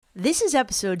This is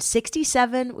episode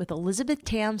 67 with Elizabeth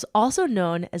Tams, also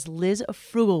known as Liz of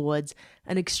Frugalwoods,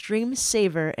 an extreme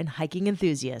saver and hiking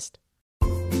enthusiast.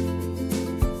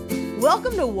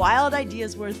 Welcome to Wild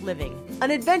Ideas Worth Living,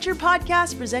 an adventure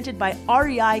podcast presented by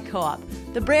REI Co-op,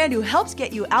 the brand who helps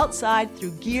get you outside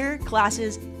through gear,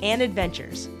 classes, and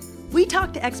adventures. We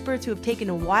talk to experts who have taken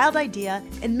a wild idea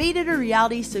and made it a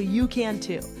reality so you can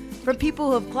too. From people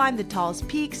who have climbed the tallest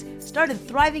peaks, started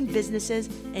thriving businesses,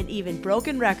 and even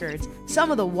broken records,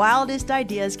 some of the wildest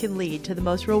ideas can lead to the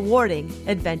most rewarding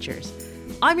adventures.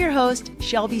 I'm your host,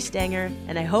 Shelby Stanger,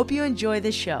 and I hope you enjoy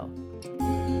this show.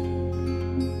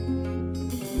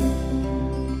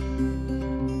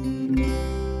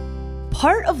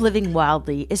 Part of living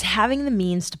wildly is having the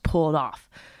means to pull it off.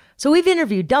 So we've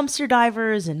interviewed dumpster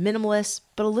divers and minimalists,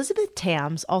 but Elizabeth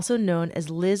Tams, also known as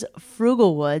Liz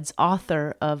Frugalwoods,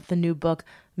 author of the new book,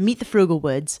 Meet the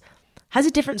Frugalwoods, has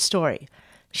a different story.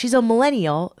 She's a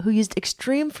millennial who used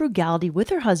extreme frugality with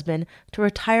her husband to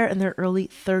retire in their early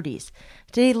 30s.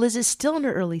 Today, Liz is still in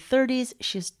her early 30s.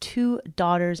 She has 2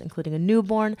 daughters, including a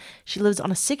newborn. She lives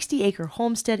on a 60-acre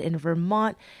homestead in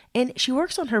Vermont, and she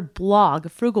works on her blog,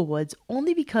 Frugalwoods,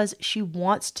 only because she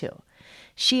wants to.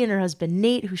 She and her husband,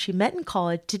 Nate, who she met in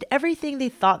college, did everything they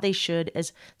thought they should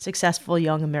as successful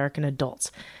young American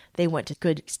adults. They went to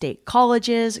good state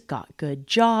colleges, got good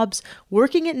jobs,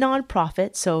 working at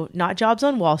nonprofits, so not jobs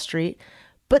on Wall Street,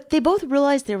 but they both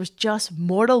realized there was just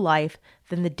more to life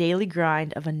than the daily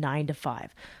grind of a 9-to-5.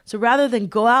 So rather than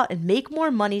go out and make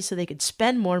more money so they could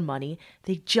spend more money,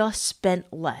 they just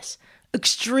spent less,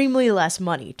 extremely less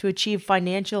money to achieve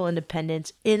financial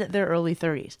independence in their early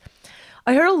 30s.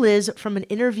 I heard Liz from an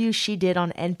interview she did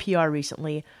on NPR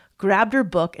recently, grabbed her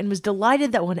book, and was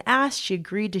delighted that when asked, she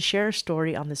agreed to share her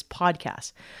story on this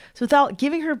podcast. So without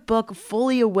giving her book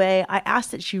fully away, I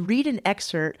asked that she read an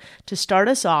excerpt to start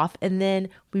us off, and then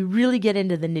we really get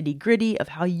into the nitty-gritty of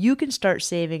how you can start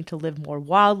saving to live more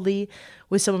wildly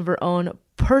with some of her own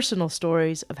personal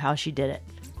stories of how she did it.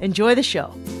 Enjoy the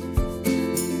show.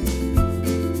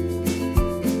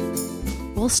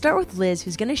 We'll start with Liz,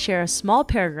 who's going to share a small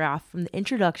paragraph from the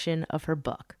introduction of her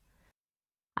book.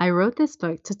 I wrote this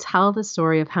book to tell the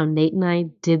story of how Nate and I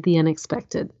did the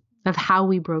unexpected, of how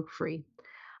we broke free.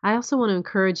 I also want to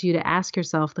encourage you to ask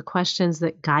yourself the questions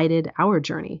that guided our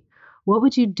journey. What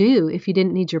would you do if you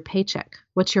didn't need your paycheck?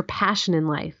 What's your passion in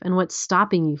life? And what's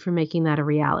stopping you from making that a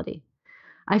reality?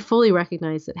 I fully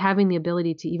recognize that having the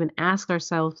ability to even ask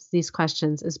ourselves these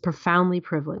questions is profoundly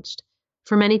privileged.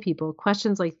 For many people,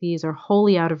 questions like these are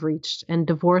wholly out of reach and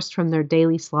divorced from their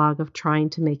daily slog of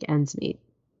trying to make ends meet.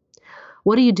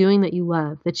 What are you doing that you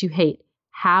love, that you hate?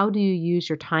 How do you use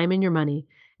your time and your money?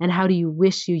 And how do you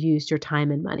wish you used your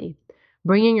time and money?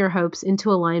 Bringing your hopes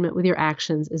into alignment with your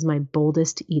actions is my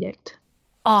boldest edict.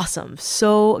 Awesome.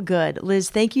 So good. Liz,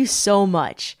 thank you so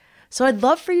much. So I'd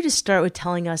love for you to start with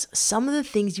telling us some of the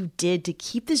things you did to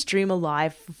keep this dream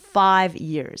alive for 5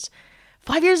 years.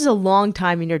 5 years is a long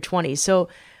time in your 20s. So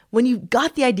when you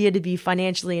got the idea to be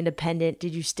financially independent,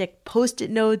 did you stick Post-it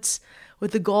notes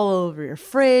with the goal over your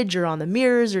fridge or on the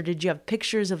mirrors, or did you have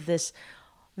pictures of this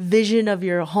vision of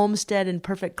your homestead and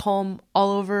perfect home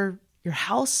all over your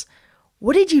house?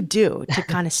 What did you do to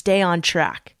kind of stay on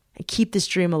track and keep this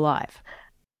dream alive?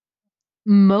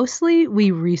 Mostly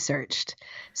we researched.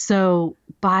 So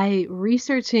by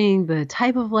researching the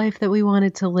type of life that we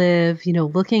wanted to live,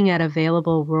 looking at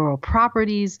available rural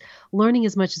properties, learning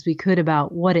as much as we could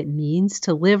about what it means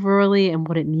to live rurally and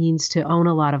what it means to own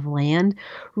a lot of land,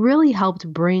 really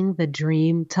helped bring the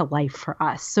dream to life for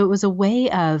us. So it was a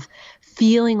way of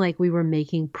feeling like we were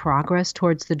making progress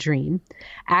towards the dream,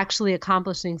 actually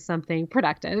accomplishing something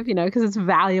productive, because it's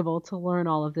valuable to learn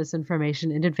all of this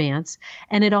information in advance.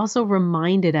 And it also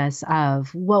reminded us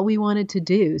of what we wanted to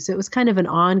do. So it was kind of an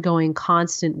ongoing,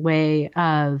 constant way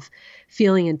of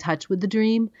feeling in touch with the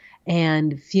dream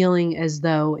and feeling as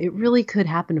though it really could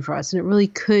happen for us and it really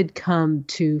could come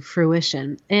to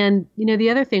fruition. And, the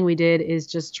other thing we did is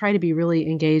just try to be really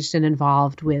engaged and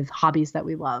involved with hobbies that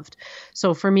we loved.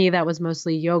 So for me, that was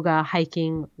mostly yoga,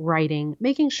 hiking, writing,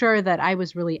 making sure that I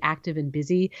was really active and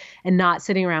busy and not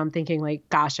sitting around thinking like,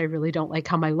 gosh, I really don't like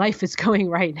how my life is going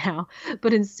right now,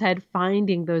 but instead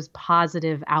finding those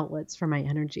positive outlets for my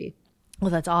energy. Well,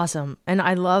 that's awesome. And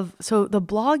I love, so the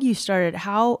blog you started,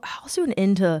 how soon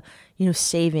into,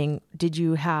 saving did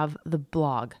you have the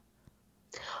blog?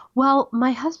 Well,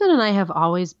 my husband and I have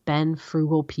always been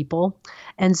frugal people.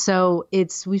 And so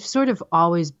we've sort of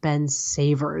always been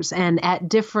savers, and at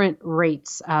different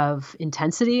rates of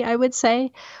intensity, I would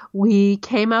say. We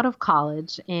came out of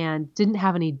college and didn't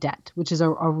have any debt, which is a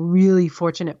really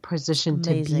fortunate position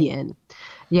to be in.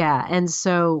 Yeah. And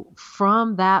so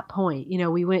from that point,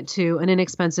 we went to an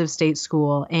inexpensive state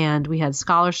school and we had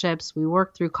scholarships. We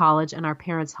worked through college and our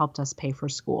parents helped us pay for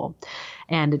school.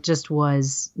 And it just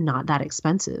was not that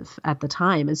expensive at the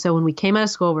time. And so when we came out of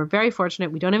school, we're very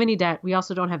fortunate. We don't have any debt. We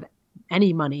also don't have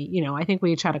any money. I think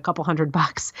we each had a couple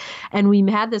 $100, and we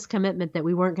had this commitment that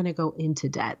we weren't going to go into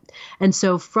debt. And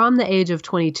so from the age of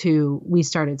 22, we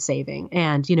started saving.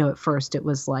 And, at first it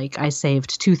was like I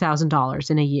saved $2,000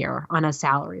 in a year on a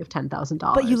salary of $10,000.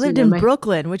 But you lived in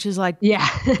Brooklyn, which is like yeah.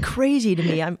 crazy to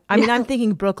me. I mean, I'm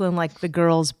thinking Brooklyn like the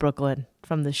girls Brooklyn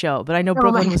from the show, but I know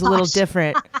Brooklyn was a little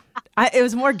different. It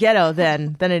was more ghetto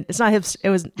then. It's not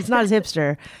hipster. It's not as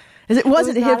hipster. It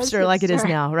wasn't hipster like it is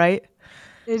now, right?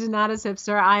 It is not as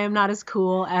hipster. I am not as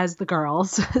cool as the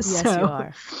girls. Yes, you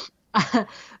are.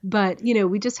 But,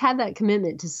 we just had that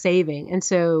commitment to saving. And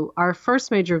so our first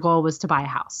major goal was to buy a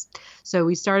house. So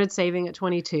we started saving at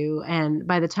 22. And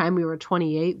by the time we were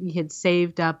 28, we had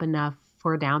saved up enough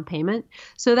for a down payment.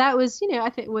 So that was,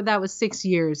 I think that was 6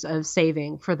 years of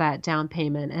saving for that down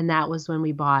payment. And that was when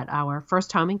we bought our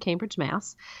first home in Cambridge,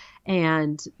 Mass.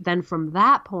 And then from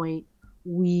that point,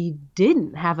 we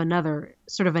didn't have another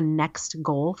sort of a next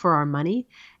goal for our money.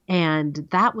 And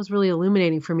that was really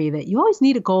illuminating for me that you always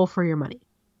need a goal for your money.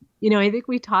 I think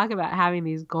we talk about having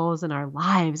these goals in our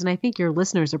lives, and I think your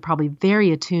listeners are probably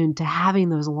very attuned to having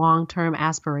those long-term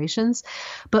aspirations,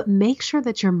 but make sure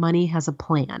that your money has a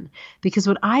plan. Because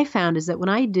what I found is that when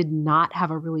I did not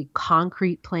have a really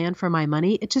concrete plan for my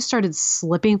money, it just started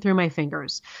slipping through my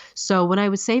fingers. So when I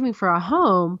was saving for a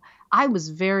home, I was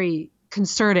very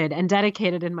concerted and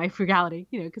dedicated in my frugality,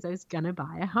 because I was going to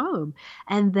buy a home.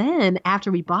 And then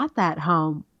after we bought that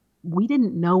home, we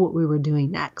didn't know what we were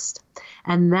doing next.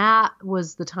 And that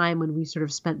was the time when we sort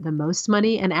of spent the most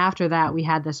money. And after that, we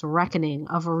had this reckoning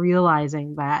of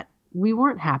realizing that we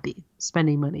weren't happy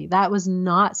spending money. That was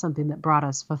not something that brought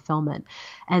us fulfillment.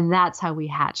 And that's how we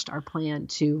hatched our plan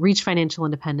to reach financial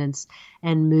independence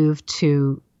and move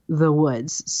to the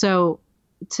woods. So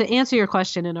to answer your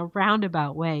question in a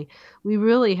roundabout way, we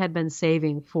really had been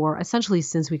saving for essentially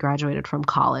since we graduated from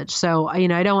college. So, I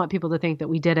don't want people to think that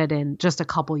we did it in just a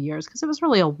couple years, because it was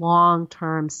really a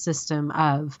long-term system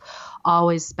of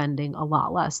always spending a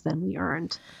lot less than we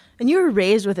earned. And you were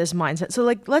raised with this mindset. So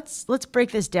let's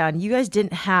break this down. You guys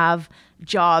didn't have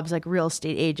jobs like real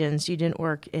estate agents. You didn't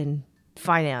work in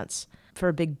finance for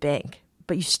a big bank,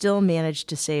 but you still managed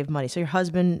to save money. So your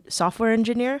husband, software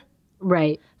engineer?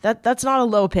 Right. That's not a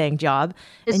low-paying job.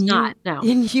 It's not, no.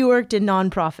 And you worked in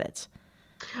nonprofits.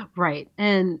 Right.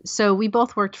 And so we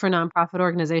both worked for nonprofit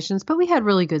organizations, but we had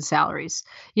really good salaries,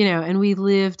 and we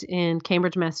lived in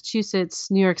Cambridge, Massachusetts,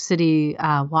 New York City,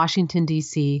 Washington,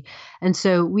 D.C. And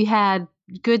so we had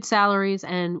good salaries,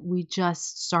 and we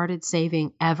just started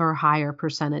saving ever higher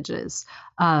percentages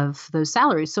of those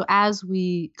salaries. So as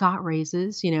we got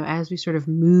raises, as we sort of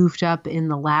moved up in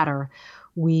the ladder,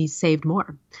 we saved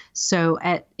more. So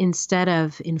instead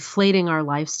of inflating our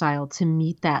lifestyle to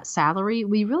meet that salary,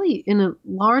 we really, in a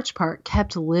large part,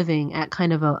 kept living at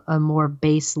kind of a more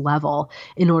base level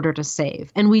in order to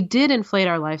save. And we did inflate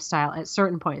our lifestyle at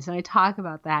certain points. And I talk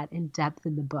about that in depth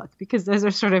in the book, because those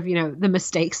are sort of, the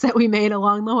mistakes that we made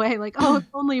along the way. Like, if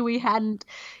only we hadn't,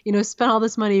 spent all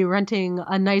this money renting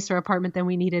a nicer apartment than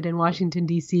we needed in Washington,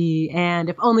 D.C. And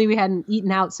if only we hadn't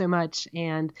eaten out so much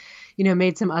and,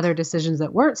 made some other decisions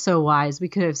that weren't so wise, we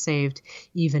could have saved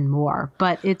even more.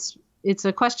 But it's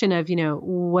a question of,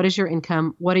 what is your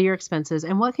income? What are your expenses?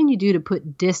 And what can you do to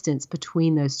put distance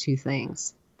between those two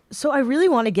things? So I really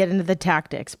want to get into the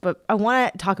tactics, but I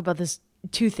want to talk about this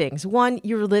two things. One,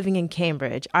 you're living in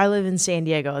Cambridge. I live in San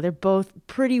Diego. They're both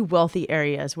pretty wealthy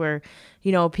areas where,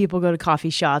 people go to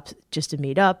coffee shops just to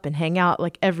meet up and hang out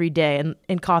like every day.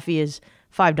 And coffee is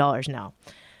 $5 now.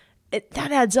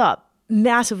 That adds up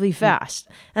massively fast.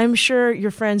 And I'm sure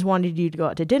your friends wanted you to go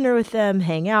out to dinner with them,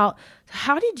 hang out.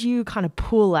 How did you kind of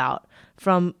pull out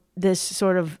from this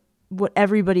sort of what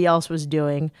everybody else was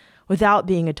doing without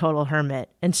being a total hermit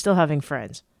and still having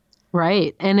friends?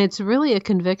 Right. And it's really a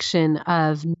conviction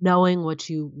of knowing what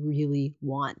you really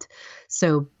want.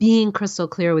 So being crystal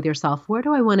clear with yourself, where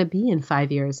do I want to be in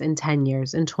 5 years, in 10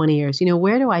 years, in 20 years?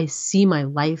 Where do I see my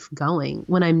life going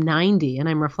when I'm 90 and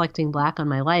I'm reflecting back on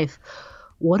my life?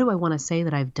 What do I want to say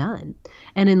that I've done?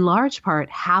 And in large part,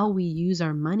 how we use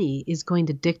our money is going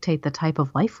to dictate the type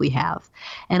of life we have.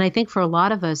 And I think for a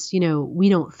lot of us, we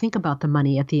don't think about the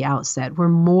money at the outset. We're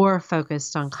more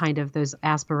focused on kind of those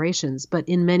aspirations. But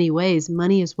in many ways,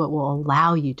 money is what will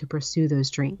allow you to pursue those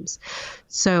dreams.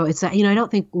 So it's, I don't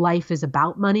think life is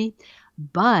about money,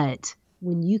 but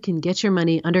when you can get your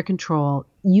money under control,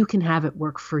 you can have it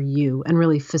work for you and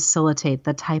really facilitate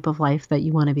the type of life that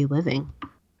you want to be living.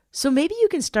 So maybe you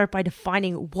can start by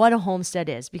defining what a homestead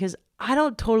is, because I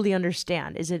don't totally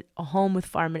understand. Is it a home with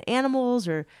farm and animals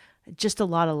or just a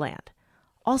lot of land?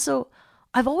 Also,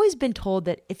 I've always been told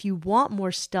that if you want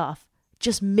more stuff,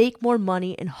 just make more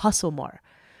money and hustle more.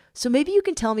 So maybe you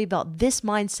can tell me about this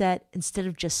mindset instead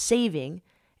of just saving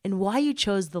and why you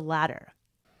chose the latter.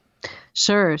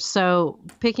 Sure. So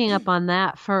picking up on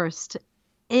that first,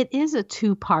 it is a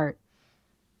two-part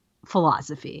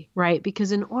philosophy, right?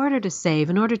 Because in order to save,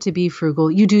 in order to be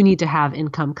frugal, you do need to have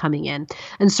income coming in.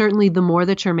 And certainly the more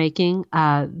that you're making,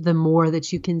 the more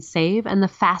that you can save and the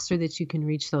faster that you can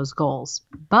reach those goals.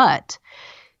 But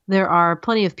there are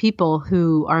plenty of people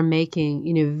who are making,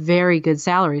 very good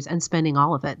salaries and spending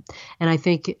all of it. And I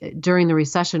think during the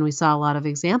recession, we saw a lot of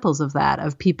examples of that,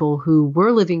 of people who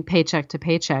were living paycheck to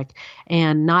paycheck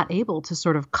and not able to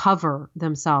sort of cover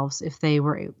themselves if they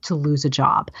were to lose a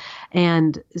job.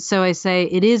 And so I say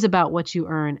it is about what you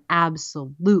earn,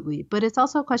 absolutely. But it's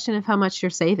also a question of how much you're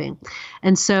saving.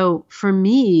 And so for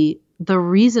me, the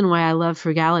reason why I love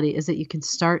frugality is that you can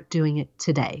start doing it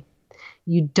today.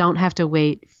 You don't have to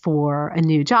wait for a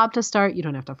new job to start. You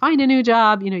don't have to find a new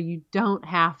job. You don't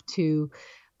have to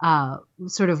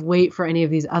sort of wait for any of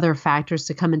these other factors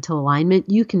to come into alignment.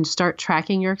 You can start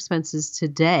tracking your expenses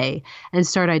today and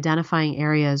start identifying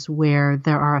areas where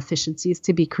there are efficiencies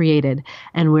to be created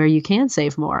and where you can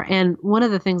save more. And one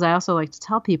of the things I also like to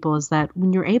tell people is that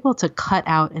when you're able to cut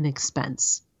out an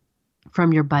expense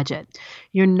from your budget,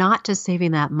 you're not just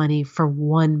saving that money for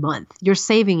 1 month. You're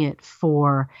saving it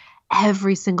for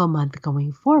every single month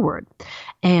going forward.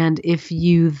 And if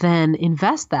you then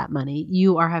invest that money,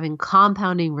 you are having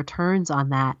compounding returns on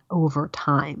that over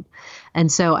time. And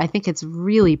so I think it's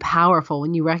really powerful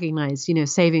when you recognize,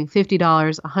 saving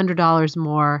 $50, $100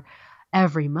 more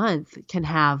every month can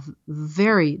have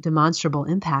very demonstrable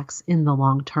impacts in the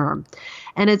long term.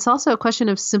 And it's also a question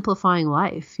of simplifying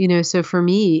life. So for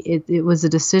me, it was a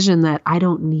decision that I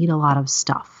don't need a lot of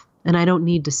stuff. And I don't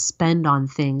need to spend on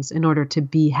things in order to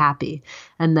be happy.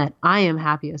 And that I am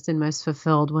happiest and most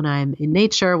fulfilled when I'm in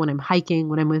nature, when I'm hiking,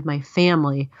 when I'm with my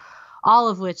family, all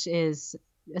of which is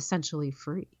essentially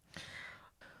free.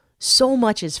 So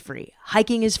much is free.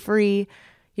 Hiking is free.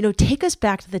 Take us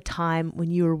back to the time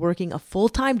when you were working a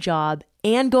full-time job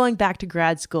and going back to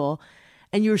grad school,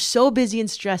 and you were so busy and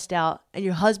stressed out, and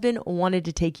your husband wanted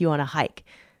to take you on a hike.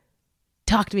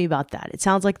 Talk to me about that. It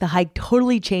sounds like the hike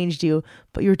totally changed you,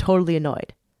 but you were totally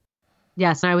annoyed.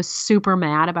 Yes, and I was super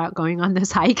mad about going on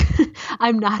this hike.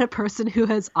 I'm not a person who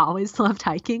has always loved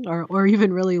hiking or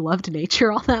even really loved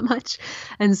nature all that much.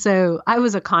 And so I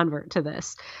was a convert to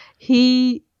this.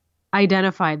 He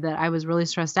identified that I was really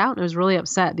stressed out and I was really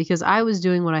upset because I was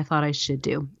doing what I thought I should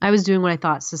do. I was doing what I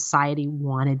thought society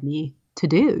wanted me to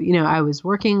do. I was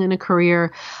working in a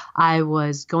career. I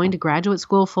was going to graduate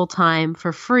school full time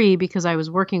for free because I was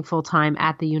working full time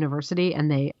at the university and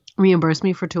they reimbursed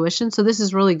me for tuition. So this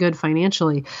is really good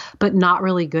financially, but not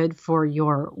really good for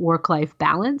your work-life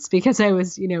balance because I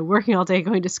was, working all day,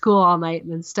 going to school all night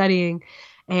and then studying.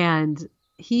 And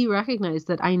he recognized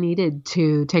that I needed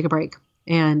to take a break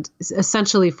and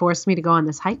essentially forced me to go on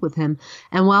this hike with him.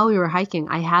 And while we were hiking,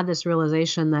 I had this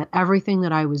realization that everything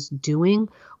that I was doing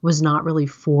was not really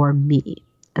for me,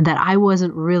 and that I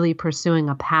wasn't really pursuing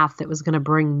a path that was going to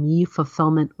bring me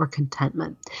fulfillment or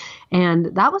contentment.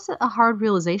 And that was a hard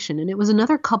realization. And it was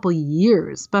another couple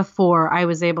years before I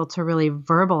was able to really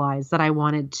verbalize that I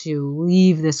wanted to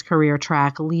leave this career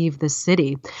track, leave the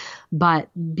city. But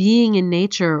being in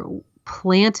nature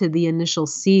planted the initial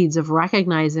seeds of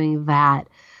recognizing that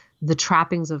the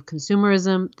trappings of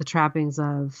consumerism, the trappings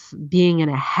of being in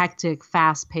a hectic,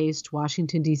 fast-paced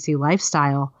Washington, D.C.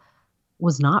 lifestyle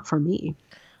was not for me.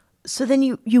 So then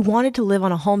you wanted to live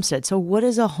on a homestead. So what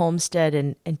is a homestead,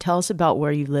 and tell us about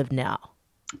where you live now?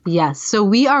 Yes. So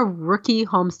we are rookie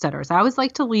homesteaders. I always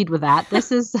like to lead with that.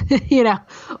 This is,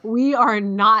 we are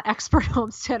not expert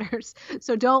homesteaders.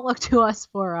 So don't look to us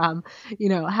for,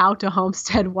 how to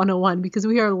homestead 101 because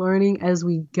we are learning as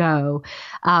we go,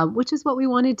 which is what we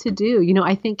wanted to do.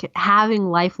 I think having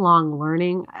lifelong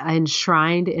learning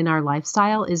enshrined in our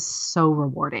lifestyle is so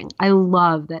rewarding. I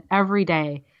love that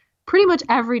pretty much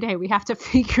every day we have to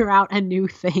figure out a new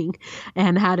thing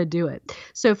and how to do it.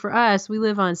 So for us, we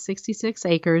live on 66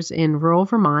 acres in rural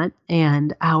Vermont,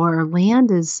 and our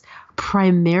land is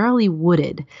primarily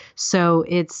wooded. So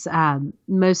it's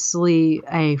mostly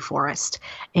a forest.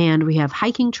 And we have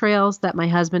hiking trails that my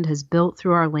husband has built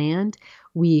through our land.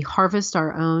 We harvest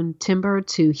our own timber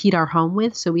to heat our home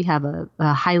with. So we have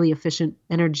a highly efficient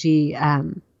energy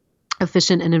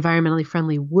efficient and environmentally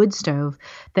friendly wood stove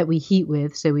that we heat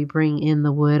with. So we bring in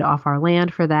the wood off our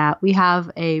land for that. We have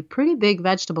a pretty big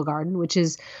vegetable garden, which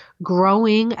is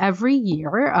growing every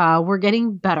year. We're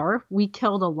getting better. We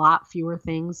killed a lot fewer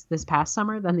things this past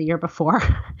summer than the year before.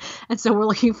 And so we're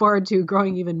looking forward to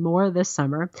growing even more this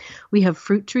summer. We have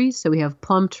fruit trees. So we have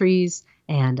plum trees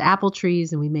and apple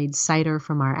trees, and we made cider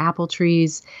from our apple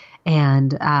trees.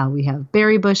 And we have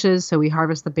berry bushes, so we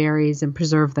harvest the berries and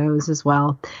preserve those as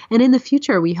well. And in the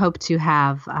future, we hope to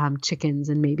have chickens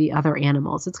and maybe other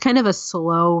animals. It's kind of a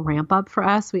slow ramp up for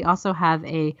us. We also have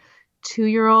a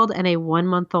 2-year-old and a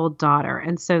 1-month-old daughter.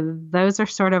 And so those are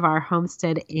sort of our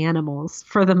homestead animals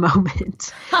for the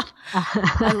moment.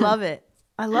 I love it.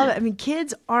 I love it. I mean,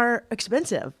 kids are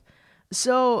expensive.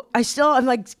 So I'm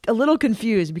like a little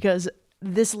confused because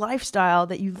this lifestyle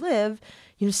that you live,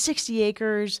 60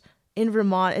 acres in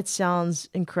Vermont, it sounds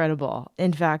incredible.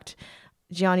 In fact,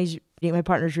 my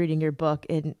partner's reading your book,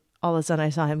 and all of a sudden I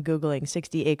saw him Googling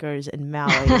 60 acres in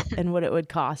Maui and what it would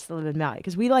cost to live in Maui,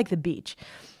 because we like the beach.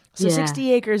 So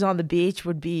 60 acres on the beach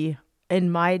would be,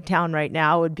 in my town right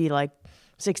now, would be like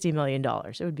 $60 million.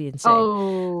 It would be insane.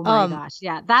 Oh my gosh.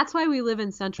 Yeah. That's why we live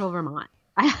in central Vermont.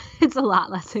 It's a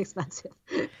lot less expensive.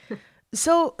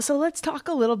 So let's talk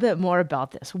a little bit more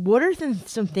about this. What are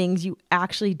some things you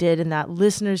actually did and that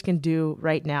listeners can do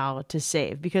right now to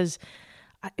save? Because,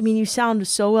 I mean, you sound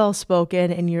so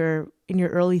well-spoken in your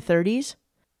early 30s.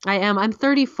 I am. I'm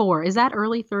 34. Is that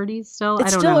early 30s still? It's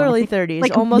I don't still know. Early 30s,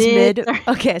 like almost mid.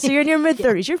 Okay, so you're in your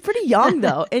mid-30s. You're pretty young,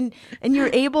 though. And you're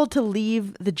able to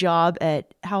leave the job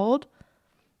at how old?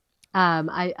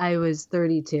 I was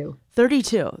 32.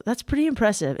 32. That's pretty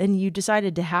impressive. And you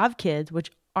decided to have kids,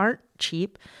 which aren't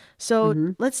cheap.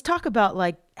 So let's talk about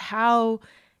like how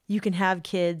you can have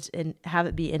kids and have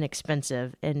it be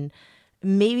inexpensive. And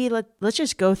maybe let's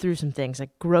just go through some things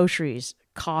like groceries,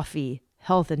 coffee,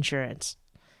 health insurance.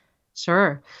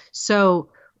 Sure. So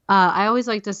I always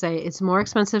like to say it's more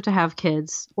expensive to have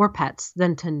kids or pets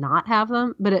than to not have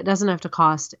them, but it doesn't have to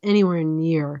cost anywhere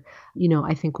near,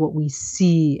 I think what we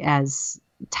see as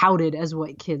touted as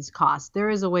what kids cost. There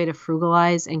is a way to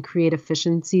frugalize and create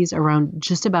efficiencies around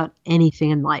just about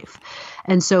anything in life.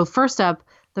 And so first up,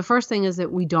 the first thing is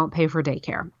that we don't pay for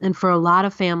daycare. And for a lot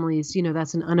of families,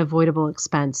 that's an unavoidable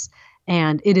expense.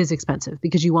 And it is expensive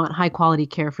because you want high quality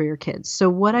care for your kids. So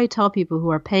what I tell people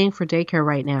who are paying for daycare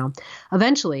right now,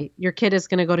 eventually your kid is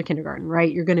going to go to kindergarten,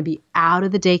 right? You're going to be out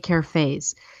of the daycare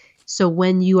phase. So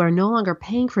when you are no longer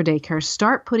paying for daycare,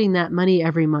 start putting that money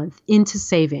every month into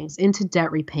savings, into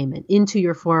debt repayment, into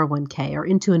your 401k or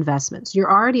into investments.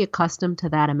 You're already accustomed to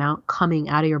that amount coming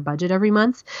out of your budget every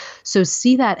month. So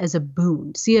see that as a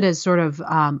boon. See it as sort of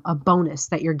a bonus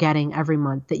that you're getting every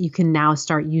month that you can now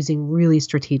start using really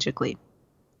strategically.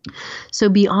 So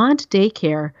beyond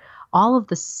daycare, all of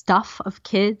the stuff of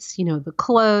kids, the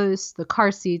clothes, the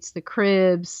car seats, the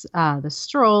cribs, the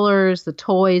strollers, the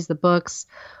toys, the books,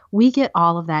 we get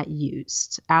all of that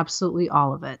used, absolutely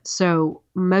all of it. So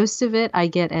most of it I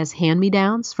get as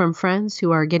hand-me-downs from friends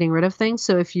who are getting rid of things.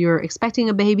 So if you're expecting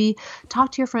a baby,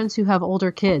 talk to your friends who have older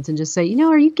kids and just say,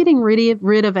 are you getting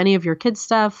rid of any of your kids'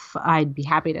 stuff? I'd be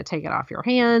happy to take it off your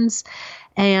hands.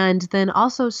 And then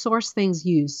also source things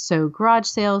used. So garage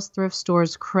sales, thrift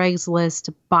stores,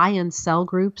 Craigslist, buy and sell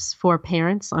groups for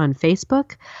parents on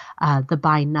Facebook, the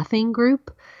Buy Nothing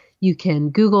group. You can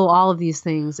Google all of these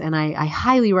things, and I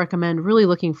highly recommend really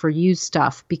looking for used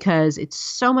stuff because it's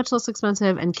so much less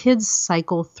expensive, and kids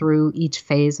cycle through each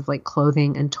phase of like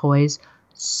clothing and toys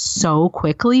so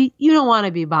quickly. You don't want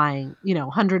to be buying,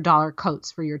 $100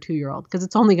 coats for your 2-year-old because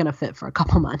it's only going to fit for a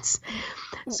couple months.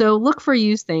 So look for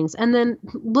used things, and then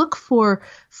look for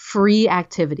free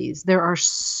activities. There are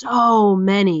so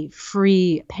many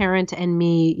free parent and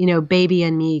me, baby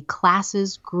and me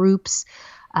classes, groups,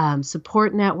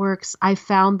 support networks. I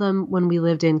found them when we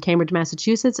lived in Cambridge,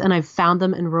 Massachusetts, and I've found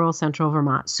them in rural central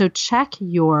Vermont. So check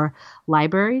your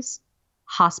libraries,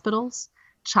 hospitals,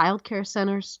 childcare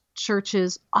centers,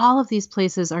 churches. All of these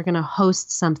places are going to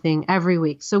host something every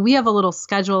week. So we have a little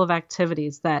schedule of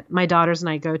activities that my daughters and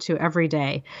I go to every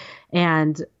day.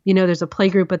 And, there's a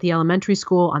playgroup at the elementary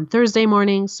school on Thursday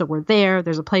mornings. So we're there.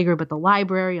 There's a playgroup at the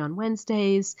library on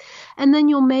Wednesdays. And then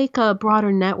you'll make a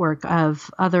broader network of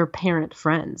other parent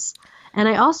friends. And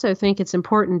I also think it's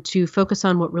important to focus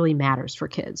on what really matters for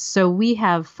kids. So we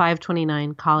have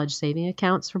 529 college saving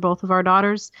accounts for both of our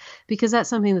daughters because that's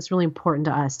something that's really important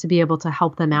to us to be able to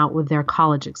help them out with their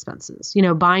college expenses.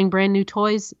 Buying brand new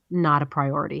toys, not a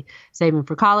priority. Saving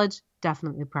for college,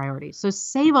 definitely priority. So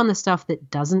save on the stuff that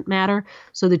doesn't matter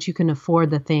so that you can afford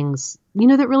the things,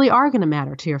 that really are going to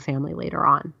matter to your family later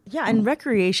on. Yeah, and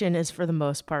recreation is for the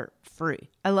most part free.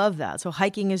 I love that. So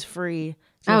hiking is free.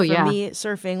 So Oh, for yeah. me,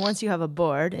 surfing, once you have a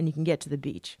board and you can get to the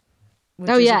beach, which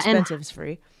Oh, is yeah. And expensive, is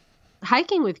free.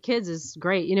 hiking with kids is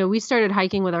great. We started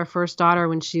hiking with our first daughter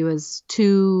when she was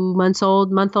 2 months old,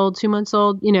 2 months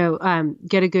old,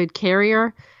 get a good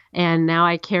carrier. And now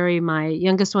I carry my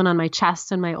youngest one on my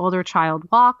chest and my older child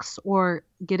walks, or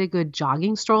get a good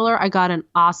jogging stroller. I got an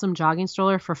awesome jogging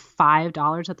stroller for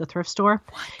 $5 at the thrift store.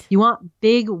 What? You want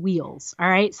big wheels. All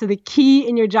right. So the key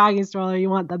in your jogging stroller, you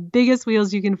want the biggest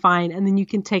wheels you can find, and then you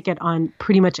can take it on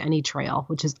pretty much any trail,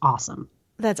 which is awesome.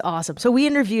 That's awesome. So we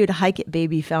interviewed Hike It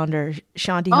Baby founder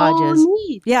Shanti Oh, Hodges.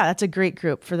 neat. Yeah, that's a great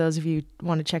group for those of you who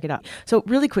want to check it out. So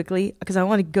really quickly, because I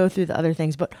want to go through the other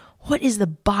things, but what is the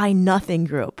Buy Nothing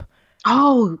group?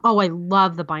 Oh, I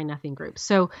love the Buy Nothing group.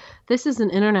 So this is an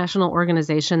international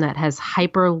organization that has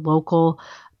hyper local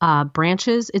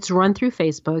branches. It's run through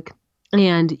Facebook,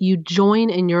 and you join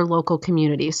in your local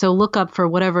community. So look up for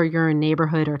whatever your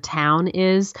neighborhood or town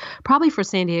is. Probably for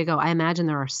San Diego, I imagine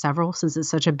there are several since it's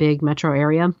such a big metro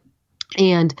area.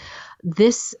 And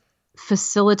this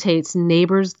facilitates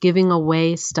neighbors giving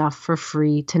away stuff for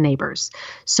free to neighbors.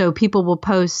 So people will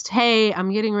post, hey,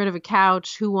 I'm getting rid of a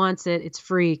couch. Who wants it? It's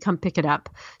free. Come pick it up.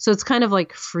 So it's kind of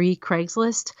like free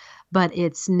Craigslist, but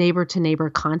it's neighbor to neighbor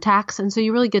contacts. And so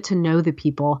you really get to know the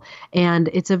people. And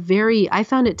I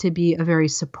found it to be a very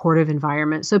supportive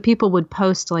environment. So people would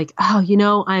post like, oh,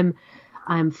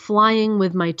 I'm flying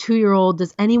with my 2-year-old.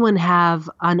 Does anyone have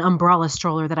an umbrella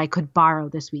stroller that I could borrow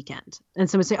this weekend? And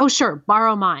someone would say, oh, sure,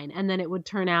 borrow mine. And then it would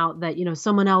turn out that,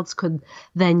 someone else could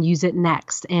then use it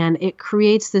next. And it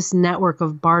creates this network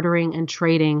of bartering and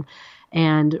trading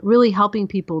and really helping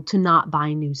people to not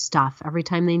buy new stuff every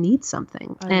time they need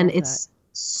something. And it's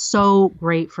so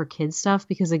great for kids stuff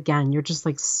because, again, you're just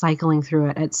like cycling through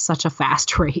it at such a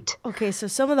fast rate. Okay, so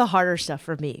some of the harder stuff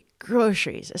for me,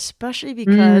 groceries, especially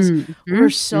because we're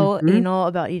so anal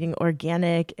about eating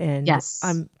organic, and Yes.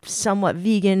 I'm somewhat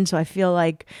vegan, so I feel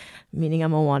like, meaning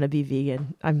I'm a wannabe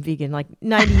vegan. I'm vegan like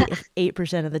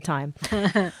 98% of the time.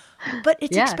 But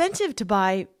it's expensive to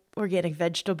buy organic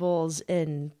vegetables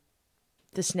and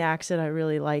the snacks that I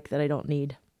really like that I don't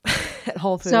need at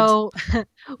Whole Foods. So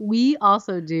we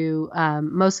also do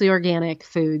mostly organic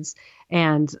foods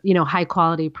and, high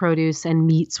quality produce and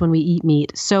meats when we eat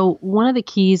meat. So one of the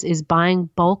keys is buying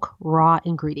bulk raw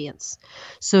ingredients.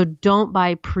 So don't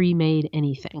buy pre-made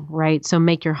anything, right? So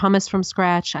make your hummus from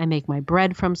scratch. I make my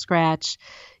bread from scratch.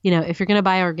 If you're going to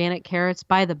buy organic carrots,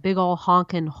 buy the big old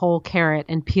honkin' whole carrot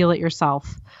and peel it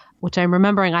yourself, which I'm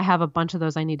remembering I have a bunch of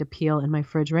those I need to peel in my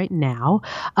fridge right now.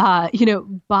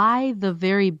 Buy the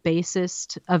very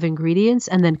basest of ingredients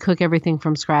and then cook everything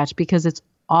from scratch because it's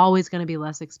always going to be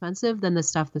less expensive than the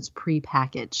stuff that's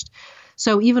pre-packaged.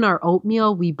 So even our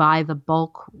oatmeal, we buy the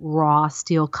bulk raw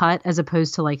steel cut as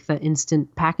opposed to like the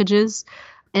instant packages.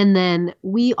 And then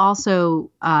we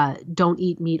also don't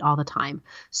eat meat all the time.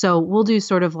 So we'll do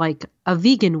sort of like a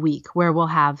vegan week where we'll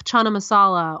have chana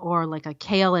masala or like a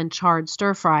kale and chard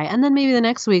stir fry. And then maybe the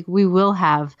next week we will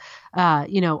have,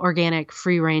 organic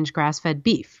free range grass fed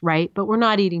beef, right? But we're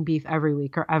not eating beef every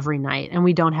week or every night, and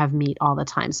we don't have meat all the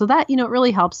time. So that, it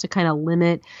really helps to kind of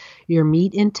limit your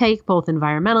meat intake, both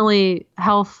environmentally,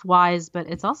 health wise, but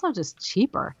it's also just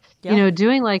cheaper. Yeah.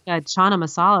 Doing like a chana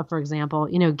masala, for example,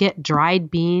 get dried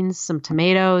beans, some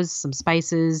tomatoes, some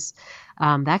spices.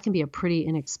 That can be a pretty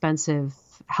inexpensive,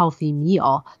 healthy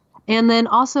meal. And then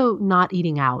also not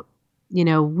eating out.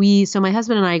 So my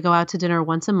husband and I go out to dinner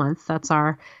once a month. That's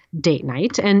our date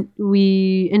night. And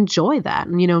we enjoy that.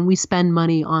 And, we spend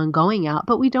money on going out,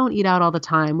 but we don't eat out all the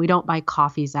time. We don't buy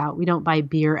coffees out. We don't buy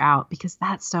beer out because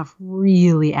that stuff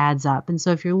really adds up. And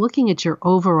so if you're looking at your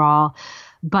overall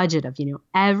budget of,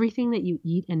 everything that you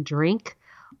eat and drink,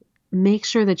 make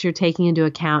sure that you're taking into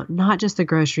account not just the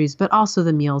groceries, but also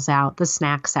the meals out, the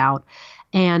snacks out,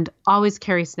 and always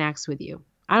carry snacks with you.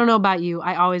 I don't know about you.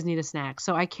 I always need a snack.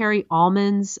 So I carry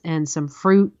almonds and some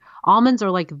fruit. Almonds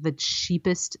are like the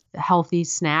cheapest healthy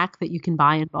snack that you can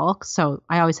buy in bulk. So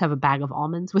I always have a bag of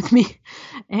almonds with me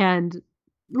and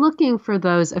looking for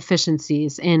those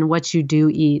efficiencies in what you do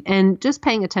eat and just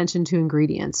paying attention to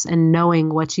ingredients and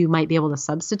knowing what you might be able to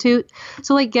substitute.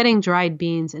 So like getting dried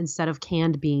beans instead of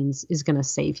canned beans is going to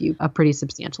save you a pretty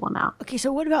substantial amount. Okay,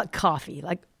 so what about coffee?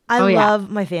 Like I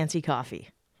love my fancy coffee.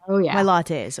 Oh yeah. My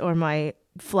lattes or my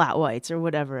flat whites or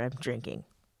whatever I'm drinking.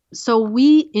 So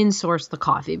we insource the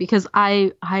coffee because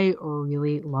I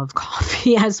really love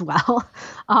coffee as well,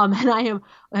 and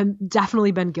I'm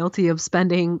definitely been guilty of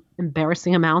spending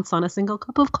embarrassing amounts on a single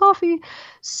cup of coffee.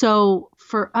 So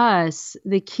for us,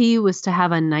 the key was to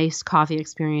have a nice coffee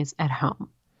experience at home.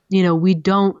 We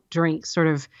don't drink sort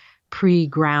of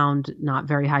pre-ground, not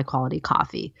very high quality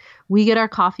coffee. We get our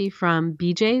coffee from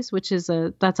BJ's, which is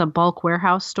that's a bulk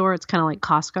warehouse store. It's kind of like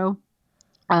Costco.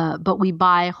 But we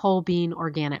buy whole bean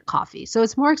organic coffee. So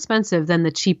it's more expensive than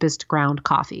the cheapest ground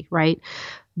coffee, right?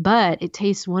 But it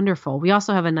tastes wonderful. We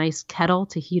also have a nice kettle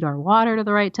to heat our water to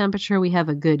the right temperature. We have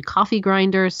a good coffee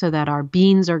grinder so that our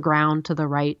beans are ground to the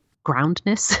right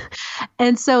groundness.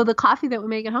 And so the coffee that we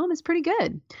make at home is pretty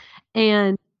good.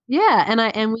 And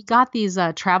yeah, and we got these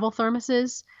travel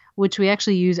thermoses, which we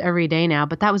actually use every day now.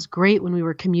 But that was great when we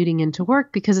were commuting into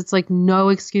work because it's like no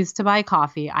excuse to buy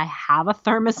coffee. I have a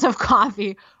thermos of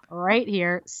coffee right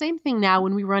here. Same thing now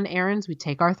when we run errands, we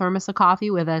take our thermos of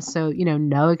coffee with us. So,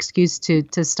 no excuse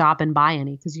to stop and buy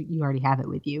any because you already have it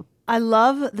with you. I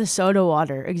love the soda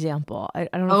water example. I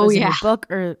don't know if it's in the book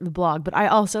or the blog, but I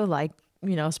also like,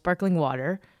 sparkling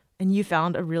water. And you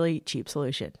found a really cheap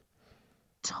solution.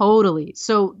 Totally.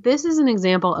 So this is an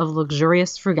example of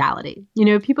luxurious frugality.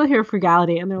 People hear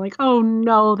frugality and they're like, oh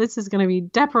no, this is going to be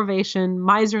deprivation,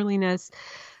 miserliness.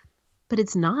 But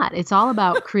it's not. It's all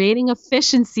about creating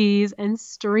efficiencies and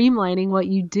streamlining what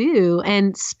you do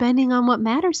and spending on what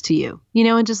matters to you,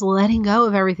 and just letting go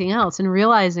of everything else and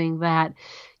realizing that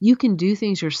you can do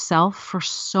things yourself for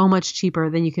so much cheaper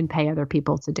than you can pay other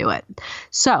people to do it.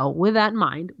 So with that in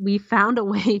mind, we found a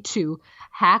way to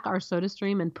hack our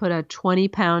SodaStream and put a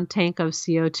 20-pound tank of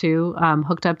CO2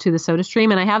 hooked up to the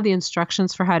SodaStream. And I have the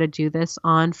instructions for how to do this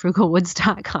on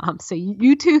frugalwoods.com. So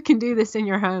you too can do this in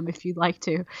your home if you'd like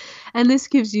to. And this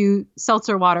gives you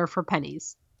seltzer water for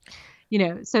pennies.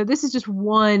 So this is just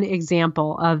one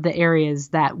example of the areas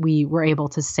that we were able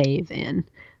to save in.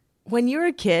 When you were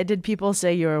a kid, did people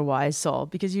say you were a wise soul?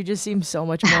 Because you just seem so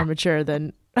much more mature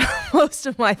than most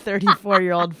of my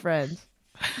 34-year-old friends.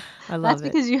 I love That's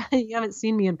because you haven't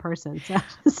seen me in person.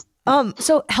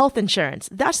 So health insurance,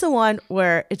 that's the one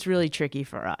where it's really tricky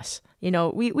for us.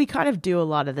 We kind of do a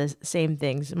lot of the same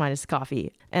things minus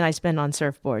coffee, and I spend on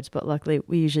surfboards, but luckily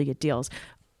we usually get deals.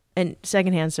 And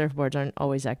secondhand surfboards aren't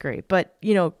always that great. But,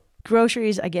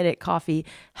 groceries, I get it, coffee,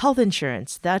 health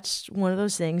insurance, that's one of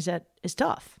those things that is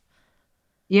tough.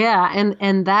 Yeah.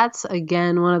 And that's,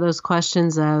 again, one of those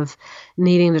questions of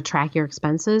needing to track your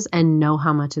expenses and know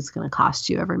how much it's going to cost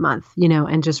you every month,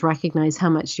 and just recognize how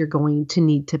much you're going to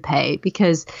need to pay,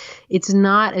 because it's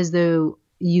not as though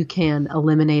you can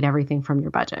eliminate everything from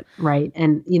your budget. Right.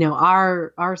 And,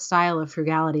 our style of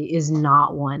frugality is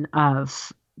not one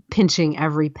of pinching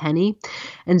every penny.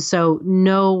 And so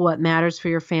know what matters for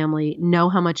your family, know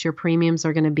how much your premiums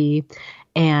are going to be.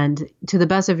 And to the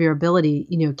best of your ability,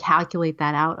 calculate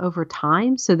that out over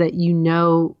time so that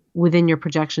within your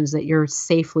projections that you're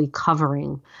safely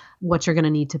covering what you're going to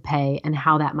need to pay and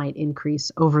how that might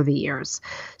increase over the years.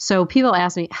 So people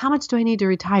ask me, how much do I need to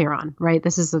retire on, right?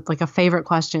 This is like a favorite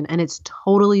question, and it's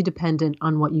totally dependent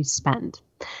on what you spend.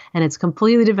 And it's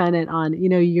completely dependent on,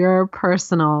 your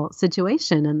personal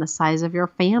situation and the size of your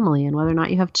family and whether or not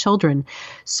you have children.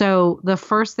 So the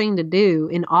first thing to do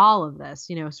in all of this,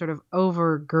 sort of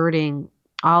overgirding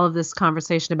all of this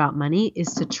conversation about money,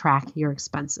 is to track your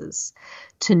expenses,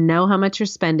 to know how much you're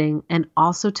spending, and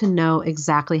also to know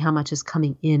exactly how much is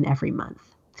coming in every month.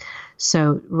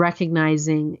 So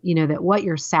recognizing, that what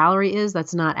your salary is,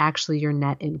 that's not actually your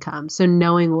net income. So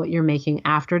knowing what you're making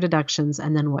after deductions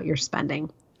and then what you're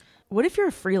spending. What if you're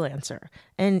a freelancer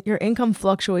and your income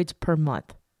fluctuates per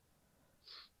month?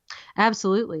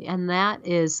 Absolutely. And that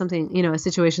is something, a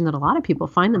situation that a lot of people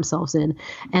find themselves in.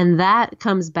 And that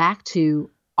comes back to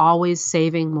always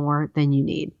saving more than you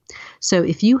need. So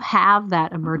if you have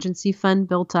that emergency fund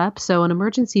built up, so an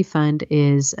emergency fund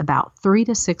is about 3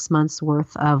 to 6 months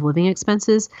worth of living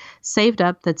expenses saved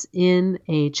up, that's in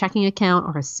a checking account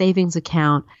or a savings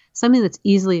account, something that's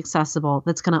easily accessible,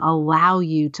 that's going to allow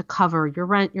you to cover your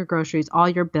rent, your groceries, all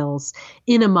your bills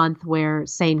in a month where,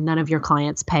 say, none of your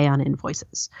clients pay on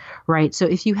invoices, right? So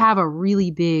if you have a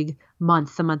really big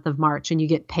month, the month of March, and you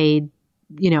get paid,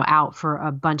 out for a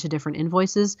bunch of different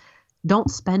invoices, don't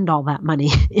spend all that money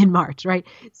in March, right?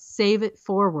 Save it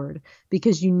forward,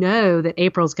 because you know that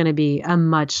April is going to be a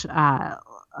much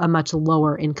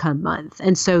lower income month.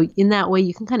 And so in that way,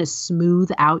 you can kind of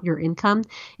smooth out your income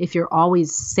if you're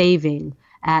always saving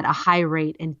at a high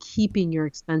rate and keeping your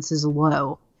expenses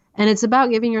low. And it's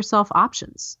about giving yourself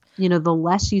options. The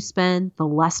less you spend, the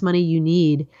less money you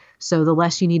need, So the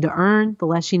less you need to earn, the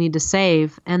less you need to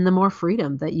save, and the more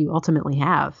freedom that you ultimately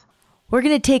have. We're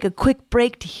going to take a quick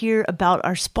break to hear about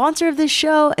our sponsor of this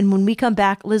show. And when we come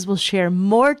back, Liz will share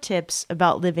more tips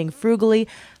about living frugally,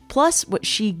 plus what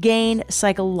she gained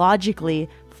psychologically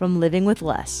from living with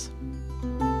less.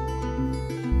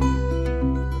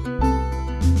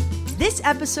 This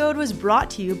episode was brought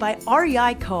to you by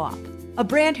REI Co-op, a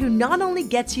brand who not only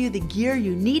gets you the gear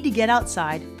you need to get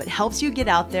outside, but helps you get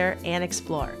out there and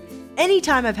explore.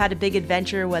 Anytime I've had a big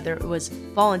adventure, whether it was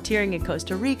volunteering in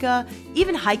Costa Rica,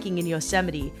 even hiking in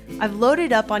Yosemite, I've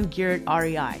loaded up on gear at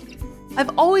REI.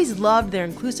 I've always loved their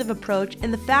inclusive approach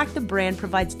and the fact the brand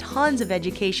provides tons of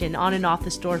education on and off the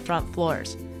storefront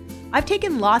floors. I've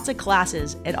taken lots of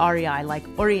classes at REI like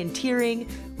orienteering,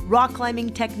 rock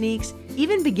climbing techniques,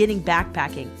 even beginning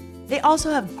backpacking. They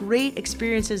also have great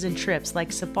experiences and trips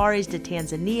like safaris to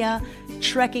Tanzania,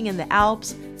 trekking in the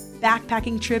Alps,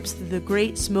 backpacking trips through the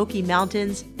Great Smoky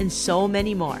Mountains, and so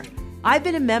many more. I've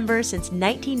been a member since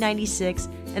 1996,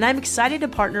 and I'm excited to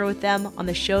partner with them on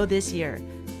the show this year.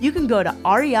 You can go to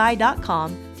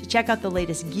rei.com to check out the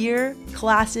latest gear,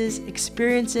 classes,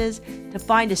 experiences, to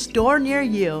find a store near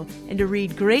you, and to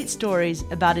read great stories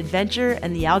about adventure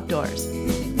and the outdoors.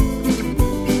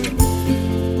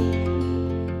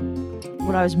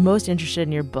 What I was most interested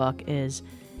in your book is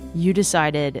you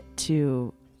decided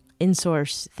to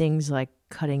insource things like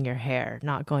cutting your hair,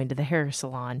 not going to the hair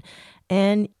salon,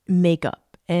 and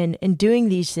makeup. And doing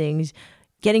these things,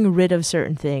 getting rid of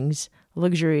certain things,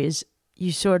 luxuries,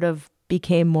 you sort of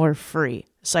became more free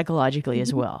psychologically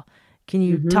as well. Can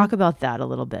you talk about that a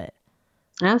little bit?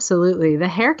 Absolutely. The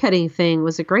haircutting thing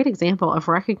was a great example of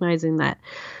recognizing that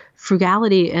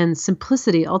frugality and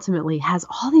simplicity ultimately has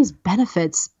all these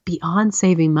benefits beyond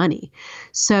saving money.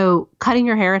 So cutting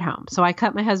your hair at home. So I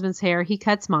cut my husband's hair. He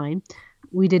cuts mine.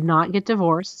 We did not get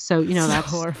divorced. So,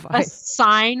 that's horrifying. A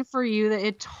sign for you that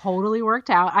it totally worked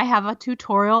out. I have a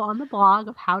tutorial on the blog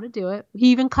of how to do it.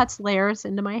 He even cuts layers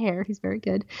into my hair. He's very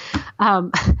good.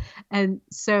 And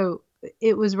so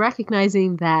it was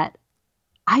recognizing that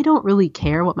I don't really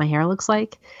care what my hair looks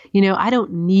like. I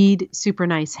don't need super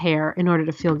nice hair in order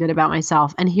to feel good about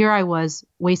myself. And here I was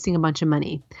wasting a bunch of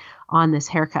money on this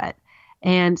haircut.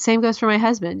 And same goes for my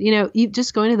husband.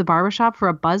 Just going to the barbershop for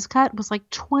a buzz cut was like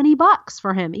 $20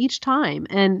 for him each time.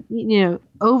 And,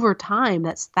 over time,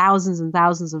 that's thousands and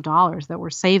thousands of dollars that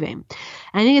we're saving.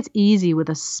 And I think it's easy with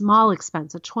a small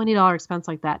expense, a $20 expense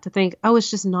like that, to think, oh,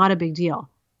 it's just not a big deal.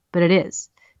 But it is,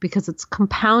 because it's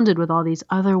compounded with all these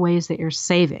other ways that you're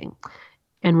saving.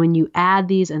 And when you add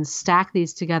these and stack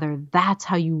these together, that's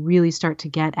how you really start to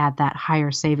get at that higher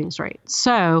savings rate.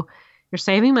 So you're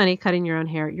saving money cutting your own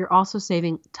hair. You're also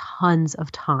saving tons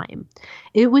of time.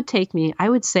 It would take me, I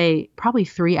would say, probably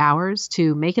 3 hours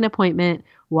to make an appointment,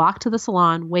 walk to the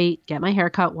salon, wait, get my hair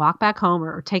cut, walk back home,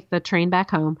 or take the train back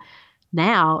home.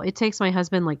 Now it takes my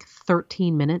husband like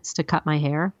 13 minutes to cut my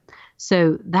hair.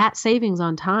 So that savings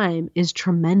on time is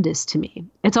tremendous to me.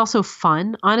 It's also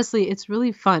fun. Honestly, it's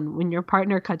really fun when your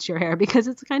partner cuts your hair because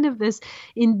it's kind of this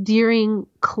endearing,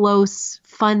 close,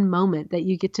 fun moment that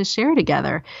you get to share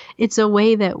together. It's a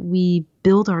way that we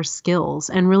build our skills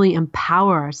and really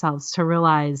empower ourselves to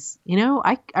realize,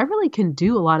 I really can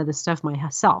do a lot of this stuff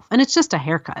myself. And it's just a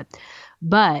haircut.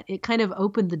 But it kind of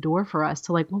opened the door for us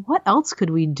to well, what else could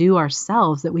we do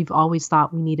ourselves that we've always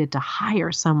thought we needed to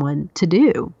hire someone to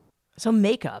do? So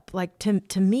makeup,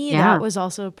 to me, that was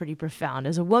also pretty profound.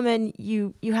 As a woman,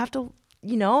 you have to,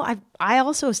 I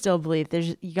also still believe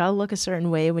you got to look a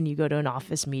certain way when you go to an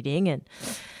office meeting,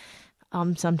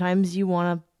 and sometimes you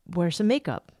want to wear some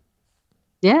makeup.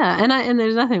 Yeah, and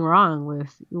there's nothing wrong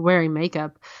with wearing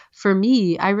makeup. For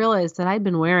me, I realized that I'd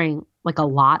been wearing a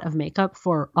lot of makeup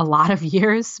for a lot of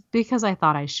years because I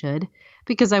thought I should,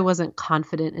 because I wasn't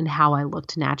confident in how I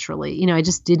looked naturally. I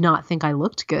just did not think I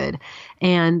looked good.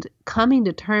 And coming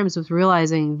to terms with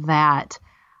realizing that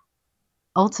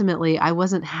ultimately I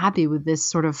wasn't happy with this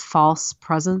sort of false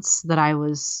presence that I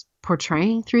was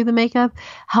portraying through the makeup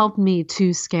helped me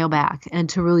to scale back and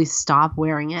to really stop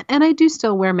wearing it. And I do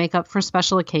still wear makeup for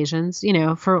special occasions,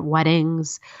 for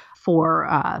weddings,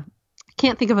 for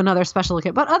can't think of another special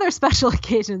occasion, but other special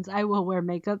occasions I will wear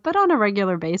makeup, but on a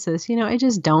regular basis, I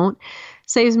just don't.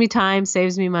 Saves me time,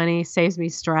 saves me money, saves me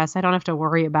stress. I don't have to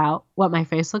worry about what my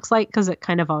face looks like because it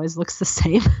kind of always looks the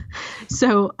same.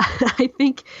 So I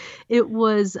think it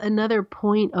was another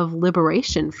point of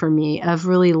liberation for me, of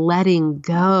really letting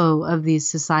go of these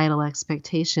societal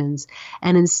expectations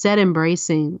and instead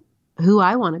embracing who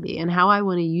I want to be and how I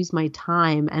want to use my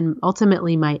time and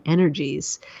ultimately my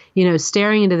energies.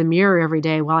 Staring into the mirror every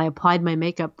day while I applied my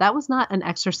makeup, that was not an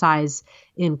exercise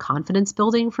in confidence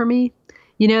building for me.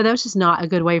 That was just not a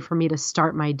good way for me to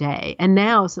start my day. And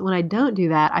now, so when I don't do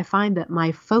that, I find that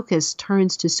my focus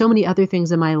turns to so many other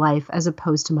things in my life as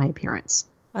opposed to my appearance.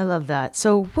 I love that.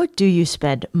 So what do you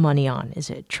spend money on?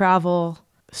 Is it travel,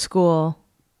 school?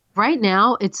 Right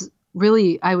now, it's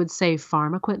really, I would say,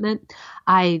 farm equipment.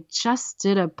 I just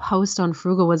did a post on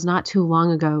Frugalwoods not too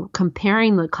long ago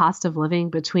comparing the cost of living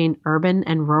between urban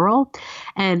and rural.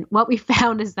 And what we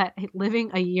found is that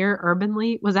living a year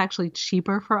urbanly was actually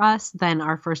cheaper for us than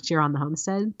our first year on the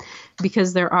homestead,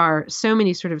 because there are so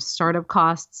many sort of startup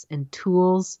costs and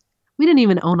tools. We didn't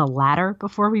even own a ladder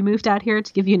before we moved out here,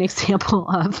 to give you an example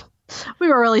of we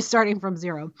were really starting from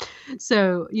zero.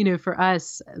 So, for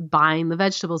us, buying the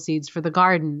vegetable seeds for the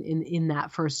garden in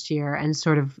that first year, and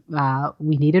sort of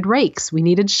we needed rakes, we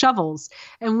needed shovels,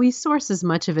 and we source as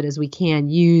much of it as we can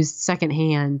used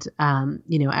secondhand,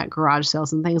 at garage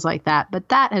sales and things like that. But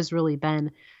that has really been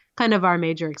kind of our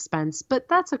major expense. But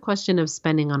that's a question of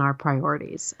spending on our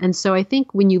priorities. And so I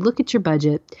think when you look at your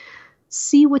budget,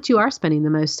 see what you are spending the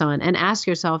most on and ask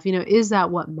yourself, is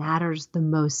that what matters the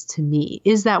most to me?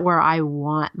 Is that where I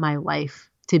want my life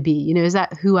to be? Is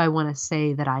that who I want to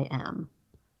say that I am?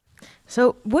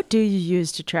 So what do you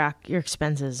use to track your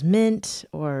expenses? Mint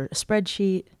or a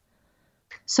spreadsheet?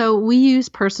 So we use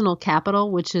Personal Capital,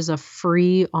 which is a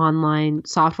free online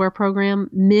software program.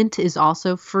 Mint is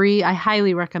also free. I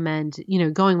highly recommend,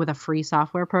 going with a free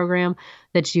software program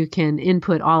that you can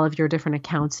input all of your different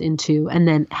accounts into and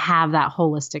then have that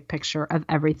holistic picture of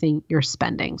everything you're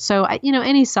spending. So,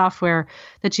 any software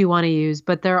that you want to use,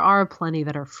 but there are plenty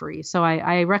that are free. So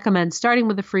I recommend starting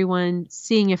with a free one,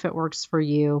 seeing if it works for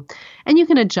you, and you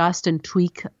can adjust and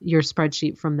tweak your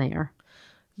spreadsheet from there.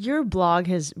 Your blog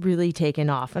has really taken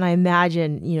off. And I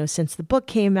imagine, since the book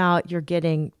came out, you're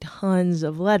getting tons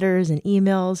of letters and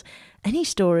emails. Any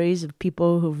stories of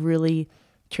people who've really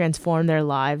transformed their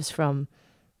lives from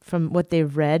what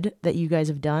they've read that you guys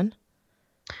have done?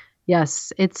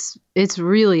 Yes, it's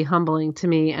really humbling to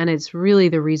me. And it's really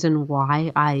the reason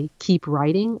why I keep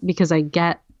writing, because I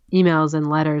get emails and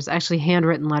letters, actually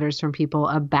handwritten letters from people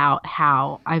about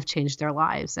how I've changed their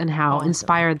lives and how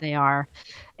inspired they are.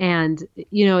 And,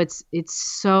 it's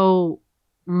so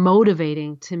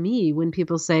motivating to me when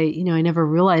people say, I never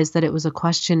realized that it was a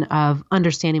question of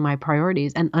understanding my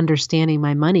priorities and understanding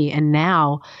my money. And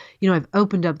now, I've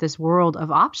opened up this world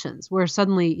of options where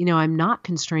suddenly, I'm not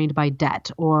constrained by debt,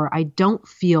 or I don't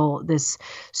feel this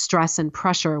stress and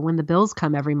pressure when the bills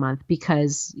come every month,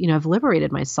 because, I've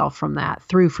liberated myself from that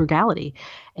through frugality.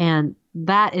 And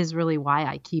that is really why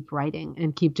I keep writing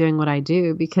and keep doing what I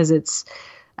do, because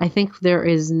I think there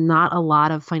is not a lot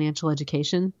of financial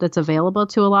education that's available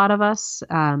to a lot of us.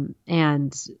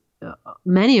 And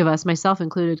many of us, myself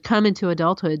included, come into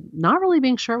adulthood not really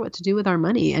being sure what to do with our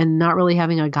money and not really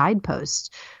having a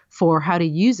guidepost for how to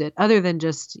use it other than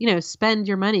just, spend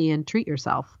your money and treat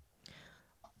yourself.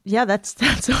 Yeah, that's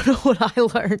sort of what I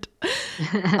learned.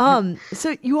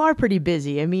 So you are pretty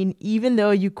busy. I mean, even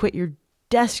though you quit your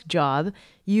desk job,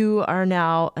 you are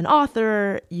now an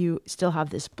author, you still have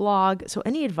this blog. So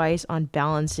any advice on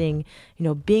balancing,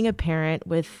 being a parent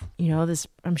with, this,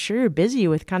 I'm sure you're busy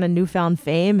with kind of newfound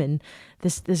fame and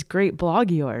this great blog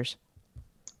of yours.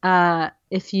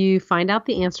 If you find out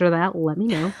the answer to that, let me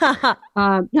know.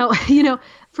 No,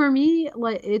 for me,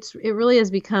 it really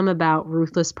has become about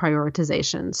ruthless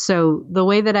prioritization. So the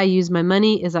way that I use my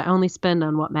money is I only spend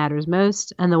on what matters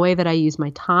most. And the way that I use my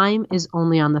time is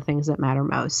only on the things that matter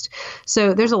most.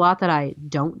 So there's a lot that I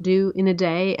don't do in a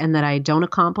day and that I don't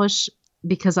accomplish,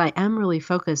 because I am really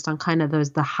focused on kind of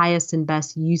the highest and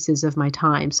best uses of my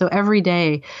time. So every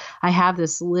day I have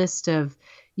this list of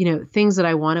things that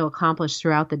I want to accomplish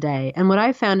throughout the day. And what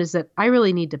I found is that I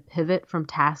really need to pivot from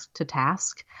task to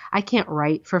task. I can't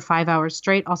write for 5 hours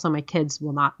straight. Also, my kids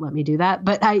will not let me do that.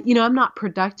 But I'm not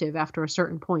productive after a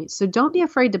certain point. So don't be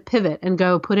afraid to pivot and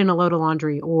go put in a load of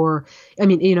laundry, or,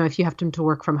 if you have to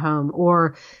work from home,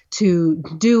 or to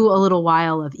do a little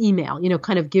while of email,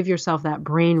 kind of give yourself that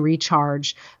brain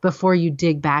recharge before you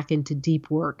dig back into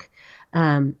deep work.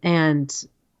 And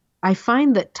I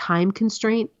find that time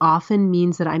constraint often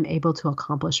means that I'm able to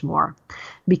accomplish more,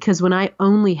 because when I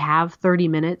only have 30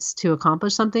 minutes to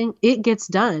accomplish something, it gets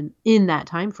done in that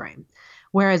time frame.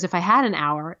 Whereas if I had an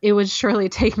hour, it would surely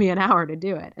take me an hour to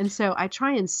do it. And so I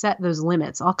try and set those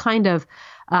limits. I'll kind of,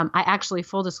 I actually,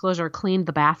 full disclosure, cleaned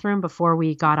the bathroom before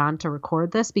we got on to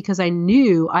record this, because I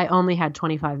knew I only had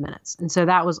 25 minutes. And so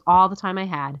that was all the time I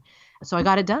had. So I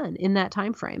got it done in that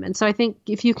time frame. And so I think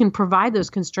if you can provide those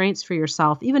constraints for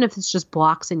yourself, even if it's just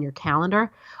blocks in your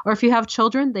calendar, or if you have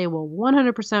children, they will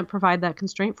 100% provide that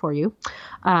constraint for you,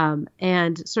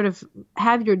 and sort of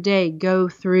have your day go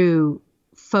through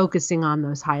focusing on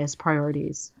those highest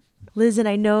priorities. Liz, and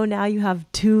I know now you have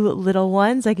two little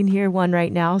ones. I can hear one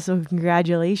right now, so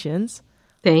congratulations.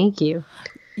 Thank you.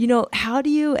 How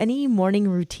do you, any morning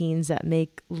routines that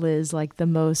make Liz like the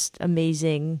most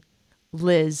amazing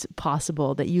Liz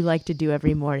possible that you like to do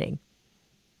every morning?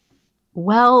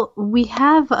 Well, we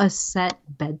have a set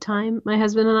bedtime, my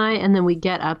husband and I, and then we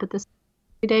get up at the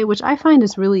same day, which I find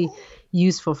is really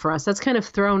useful for us. That's kind of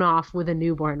thrown off with a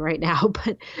newborn right now.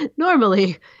 But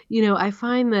normally, I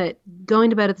find that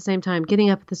going to bed at the same time, getting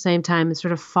up at the same time, and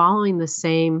sort of following the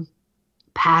same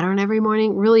pattern every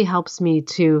morning really helps me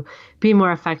to be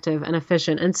more effective and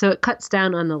efficient. And so it cuts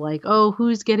down on the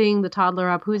who's getting the toddler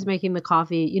up, who's making the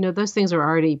coffee. Those things are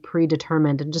already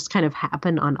predetermined and just kind of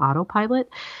happen on autopilot.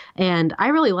 And I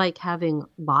really like having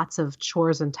lots of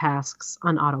chores and tasks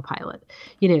on autopilot.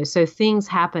 So things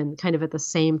happen kind of at the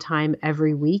same time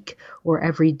every week or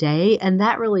every day. And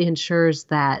that really ensures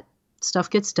that stuff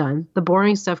gets done, the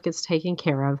boring stuff gets taken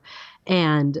care of.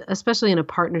 And especially in a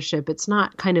partnership, it's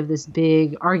not kind of this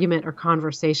big argument or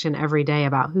conversation every day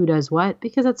about who does what,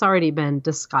 because it's already been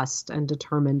discussed and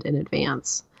determined in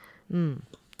advance.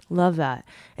 Love that.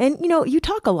 And, you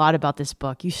talk a lot about this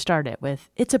book. You start it with,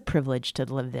 it's a privilege to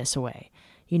live this way.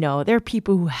 There are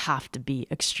people who have to be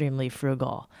extremely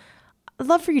frugal. I'd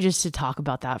love for you just to talk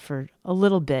about that for a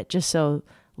little bit, just so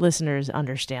listeners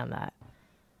understand that.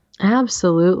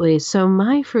 Absolutely. So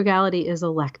my frugality is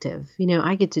elective.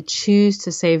 I get to choose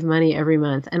to save money every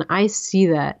month, and I see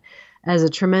that as a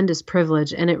tremendous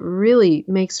privilege, and it really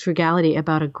makes frugality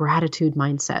about a gratitude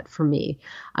mindset for me.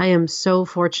 I am so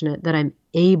fortunate that I'm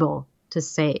able to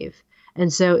save.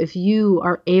 And so if you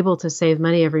are able to save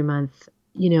money every month,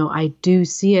 I do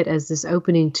see it as this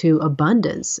opening to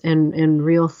abundance and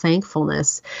real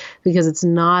thankfulness, because it's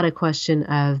not a question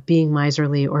of being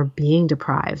miserly or being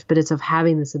deprived, but it's of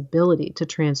having this ability to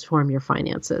transform your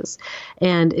finances.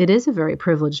 And it is a very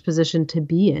privileged position to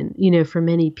be in. For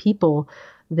many people,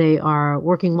 they are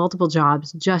working multiple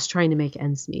jobs, just trying to make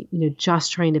ends meet,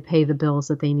 just trying to pay the bills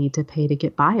that they need to pay to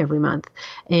get by every month.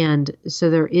 And so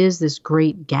there is this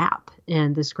great gap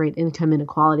and this great income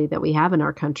inequality that we have in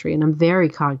our country. And I'm very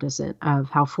cognizant of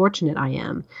how fortunate I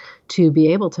am to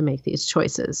be able to make these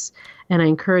choices. And I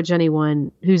encourage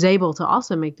anyone who's able to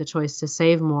also make the choice to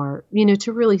save more,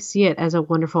 to really see it as a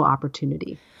wonderful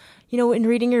opportunity. In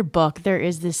reading your book, there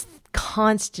is this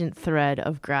constant thread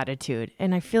of gratitude.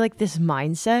 And I feel like this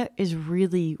mindset is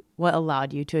really what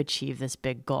allowed you to achieve this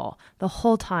big goal. The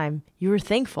whole time you were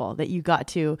thankful that you got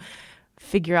to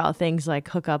figure out things like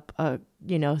hook up a,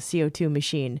 CO2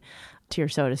 machine to your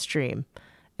soda stream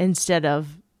instead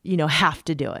of, have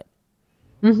to do it.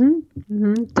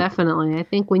 Definitely. I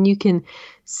think when you can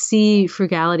see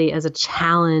frugality as a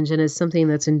challenge and as something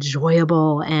that's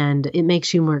enjoyable, and it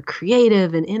makes you more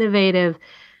creative and innovative.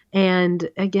 And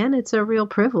again, it's a real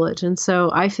privilege. And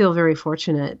so I feel very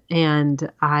fortunate,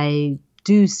 and I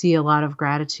do see a lot of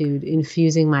gratitude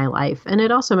infusing my life. And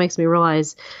it also makes me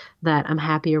realize that I'm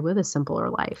happier with a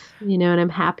simpler life, and I'm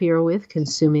happier with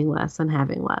consuming less and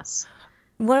having less.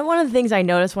 One of the things I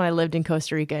noticed when I lived in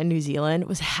Costa Rica and New Zealand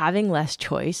was having less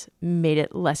choice made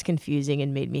it less confusing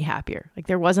and made me happier. Like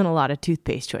there wasn't a lot of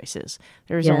toothpaste choices.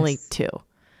 There was only two.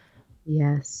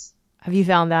 Yes. Have you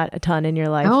found that a ton in your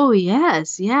life? Oh,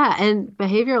 yes. Yeah. And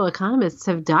behavioral economists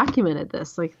have documented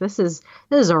this. Like this is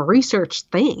a research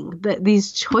thing, that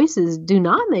these choices do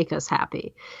not make us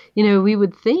happy. We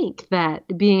would think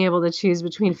that being able to choose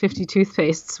between 50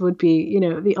 toothpastes would be,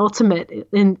 the ultimate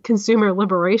in consumer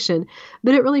liberation,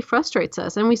 but it really frustrates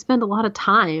us. And we spend a lot of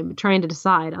time trying to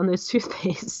decide on those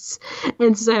toothpastes.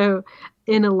 And so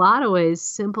in a lot of ways,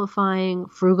 simplifying,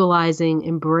 frugalizing,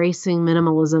 embracing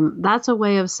minimalism, that's a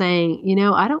way of saying,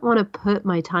 I don't want to put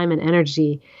my time and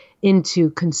energy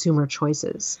into consumer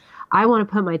choices. I want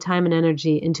to put my time and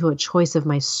energy into a choice of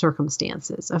my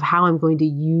circumstances, of how I'm going to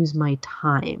use my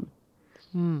time.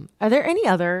 Are there any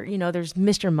other, there's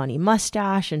Mr. Money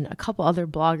Mustache and a couple other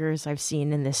bloggers I've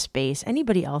seen in this space.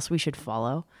 Anybody else we should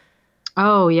follow?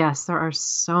 Oh, yes. There are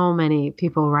so many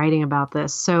people writing about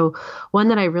this. So one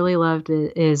that I really loved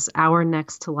is Our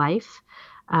Next to Life.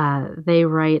 They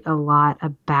write a lot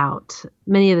about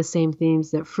many of the same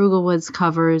themes that Frugalwoods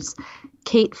covers.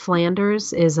 Kate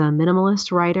Flanders is a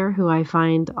minimalist writer who I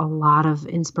find a lot of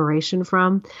inspiration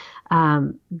from.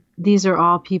 These are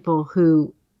all people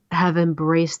who have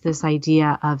embraced this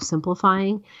idea of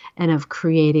simplifying and of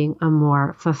creating a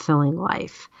more fulfilling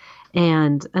life.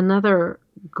 And another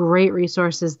great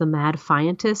resource is The Mad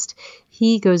Fientist.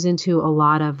 He goes into a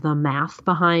lot of the math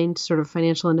behind sort of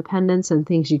financial independence and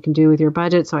things you can do with your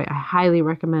budget. So I highly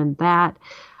recommend that.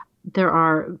 There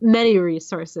are many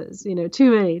resources,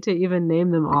 too many to even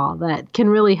name them all, that can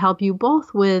really help you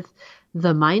both with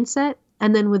the mindset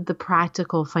and then with the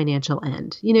practical financial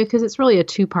end, because it's really a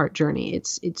two-part journey.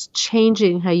 It's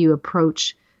changing how you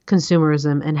approach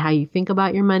consumerism and how you think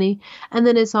about your money. And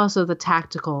then it's also the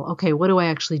tactical, okay, what do I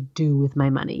actually do with my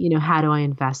money? How do I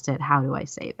invest it? How do I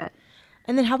save it?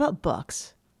 And then how about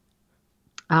books?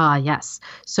 Yes.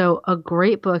 So a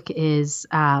great book is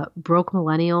Broke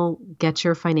Millennial, Get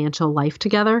Your Financial Life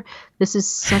Together. This is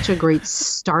such a great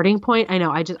starting point. I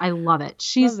know. I love it.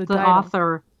 She's Love the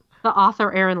author. The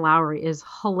author, Erin Lowry, is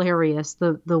hilarious.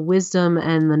 The wisdom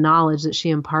and the knowledge that she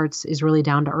imparts is really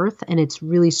down to earth, and it's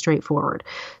really straightforward.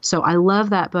 So I love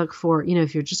that book for,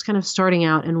 if you're just kind of starting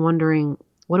out and wondering,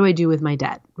 what do I do with my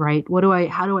debt, right?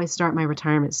 How do I start my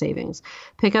retirement savings?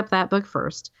 Pick up that book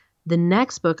first. The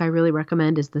next book I really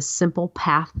recommend is The Simple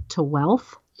Path to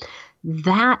Wealth.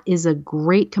 That is a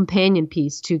great companion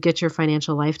piece to Get Your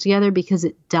Financial Life Together because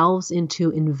it delves into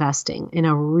investing in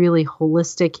a really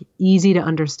holistic, easy to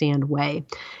understand way.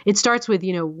 It starts with,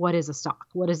 what is a stock?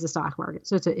 What is the stock market?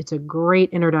 So it's a great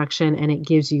introduction, and it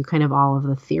gives you kind of all of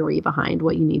the theory behind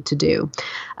what you need to do.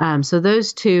 So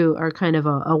those two are kind of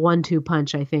a 1-2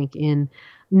 punch, I think, in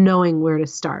knowing where to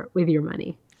start with your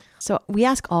money. So we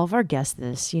ask all of our guests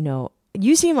this,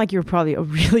 you seem like you're probably a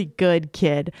really good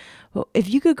kid. Well, if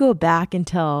you could go back and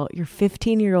tell your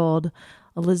 15-year-old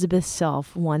Elizabeth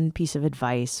self one piece of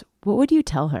advice, what would you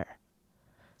tell her?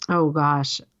 Oh,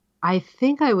 gosh. I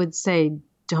think I would say,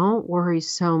 don't worry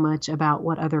so much about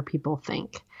what other people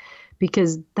think,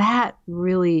 because that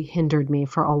really hindered me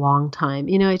for a long time.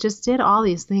 I just did all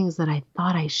these things that I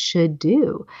thought I should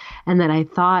do and that I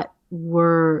thought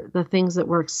were the things that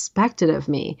were expected of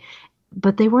me.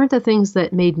 But they weren't the things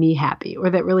that made me happy or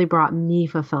that really brought me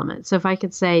fulfillment. So if I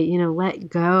could say, let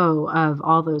go of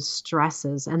all those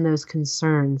stresses and those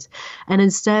concerns and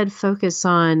instead focus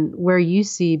on where you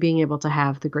see being able to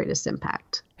have the greatest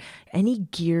impact. Any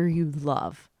gear you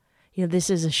love. This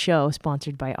is a show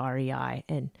sponsored by REI,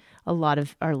 and a lot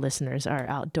of our listeners are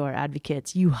outdoor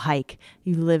advocates. You hike,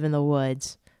 you live in the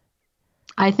woods.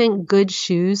 I think good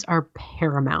shoes are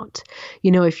paramount.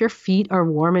 If your feet are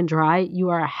warm and dry, you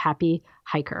are a happy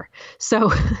hiker. So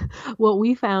what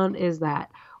we found is that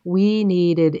we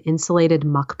needed insulated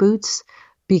muck boots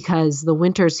because the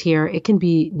winters here, it can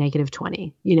be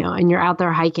 -20, and you're out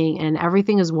there hiking and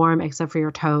everything is warm except for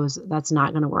your toes. That's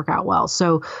not going to work out well.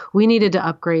 So we needed to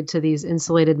upgrade to these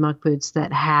insulated muck boots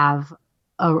that have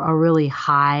a really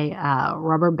high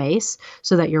rubber base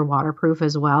so that you're waterproof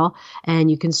as well. And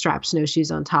you can strap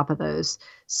snowshoes on top of those.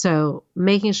 So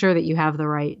making sure that you have the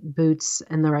right boots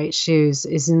and the right shoes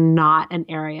is not an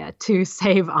area to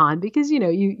save on because,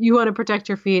 you want to protect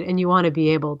your feet and you want to be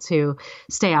able to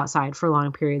stay outside for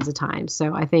long periods of time.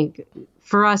 So I think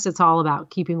for us, it's all about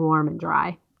keeping warm and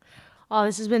dry. Oh,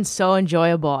 this has been so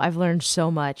enjoyable. I've learned so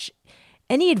much.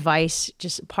 Any advice,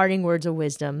 just parting words of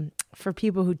wisdom for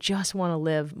people who just want to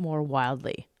live more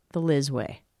wildly, the Liz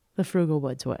way, the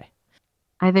Frugalwoods way?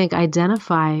 I think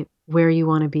identify where you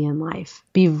want to be in life.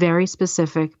 Be very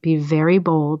specific, be very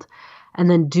bold, and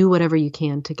then do whatever you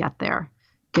can to get there.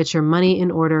 Get your money in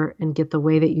order and get the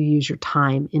way that you use your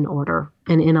time in order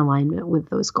and in alignment with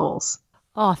those goals.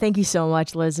 Oh, thank you so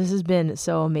much, Liz. This has been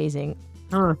so amazing.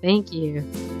 Oh, thank you.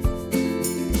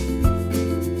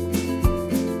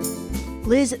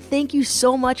 Liz, thank you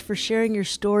so much for sharing your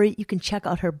story. You can check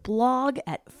out her blog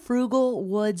at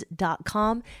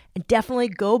frugalwoods.com and definitely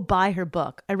go buy her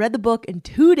book. I read the book in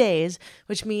 2 days,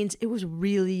 which means it was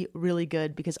really, really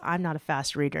good because I'm not a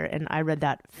fast reader and I read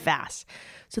that fast.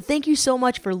 So thank you so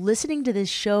much for listening to this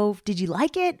show. Did you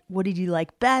like it? What did you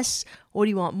like best? What do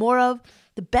you want more of?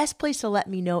 The best place to let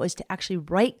me know is to actually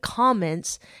write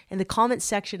comments in the comment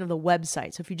section of the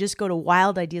website. So if you just go to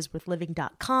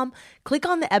wildideasworthliving.com, click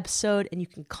on the episode and you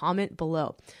can comment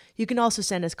below. You can also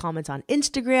send us comments on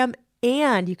Instagram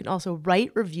and you can also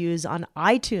write reviews on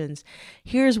iTunes.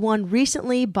 Here's one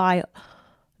recently by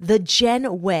The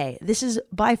Jen Way. This is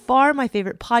by far my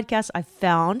favorite podcast I've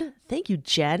found. Thank you,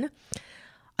 Jen.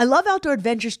 I love outdoor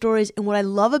adventure stories, and what I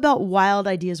love about Wild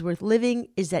Ideas Worth Living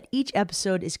is that each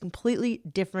episode is completely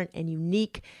different and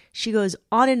unique. She goes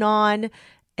on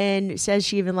and says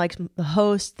she even likes the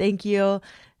host. Thank you.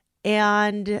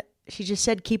 And She just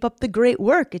said, keep up the great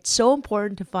work. It's so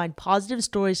important to find positive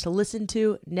stories to listen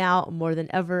to now more than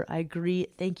ever. I agree.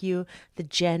 Thank you, the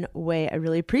Jen Way. I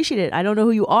really appreciate it. I don't know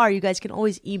who you are. You guys can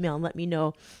always email and let me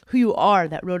know who you are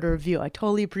that wrote a review. I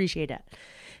totally appreciate it.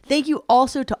 Thank you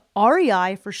also to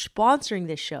REI for sponsoring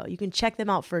this show. You can check them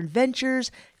out for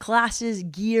adventures, classes,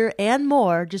 gear, and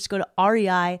more. Just go to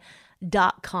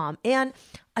rei.com. And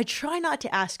I try not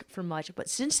to ask for much, but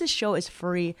since this show is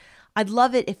free, I'd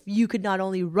love it if you could not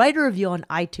only write a review on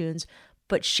iTunes,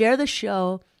 but share the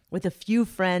show with a few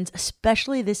friends,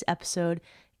 especially this episode,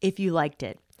 if you liked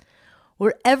it.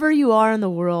 Wherever you are in the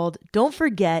world, don't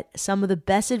forget some of the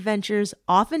best adventures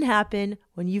often happen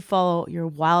when you follow your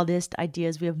wildest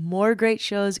ideas. We have more great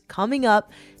shows coming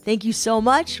up. Thank you so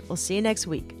much. We'll see you next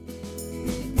week.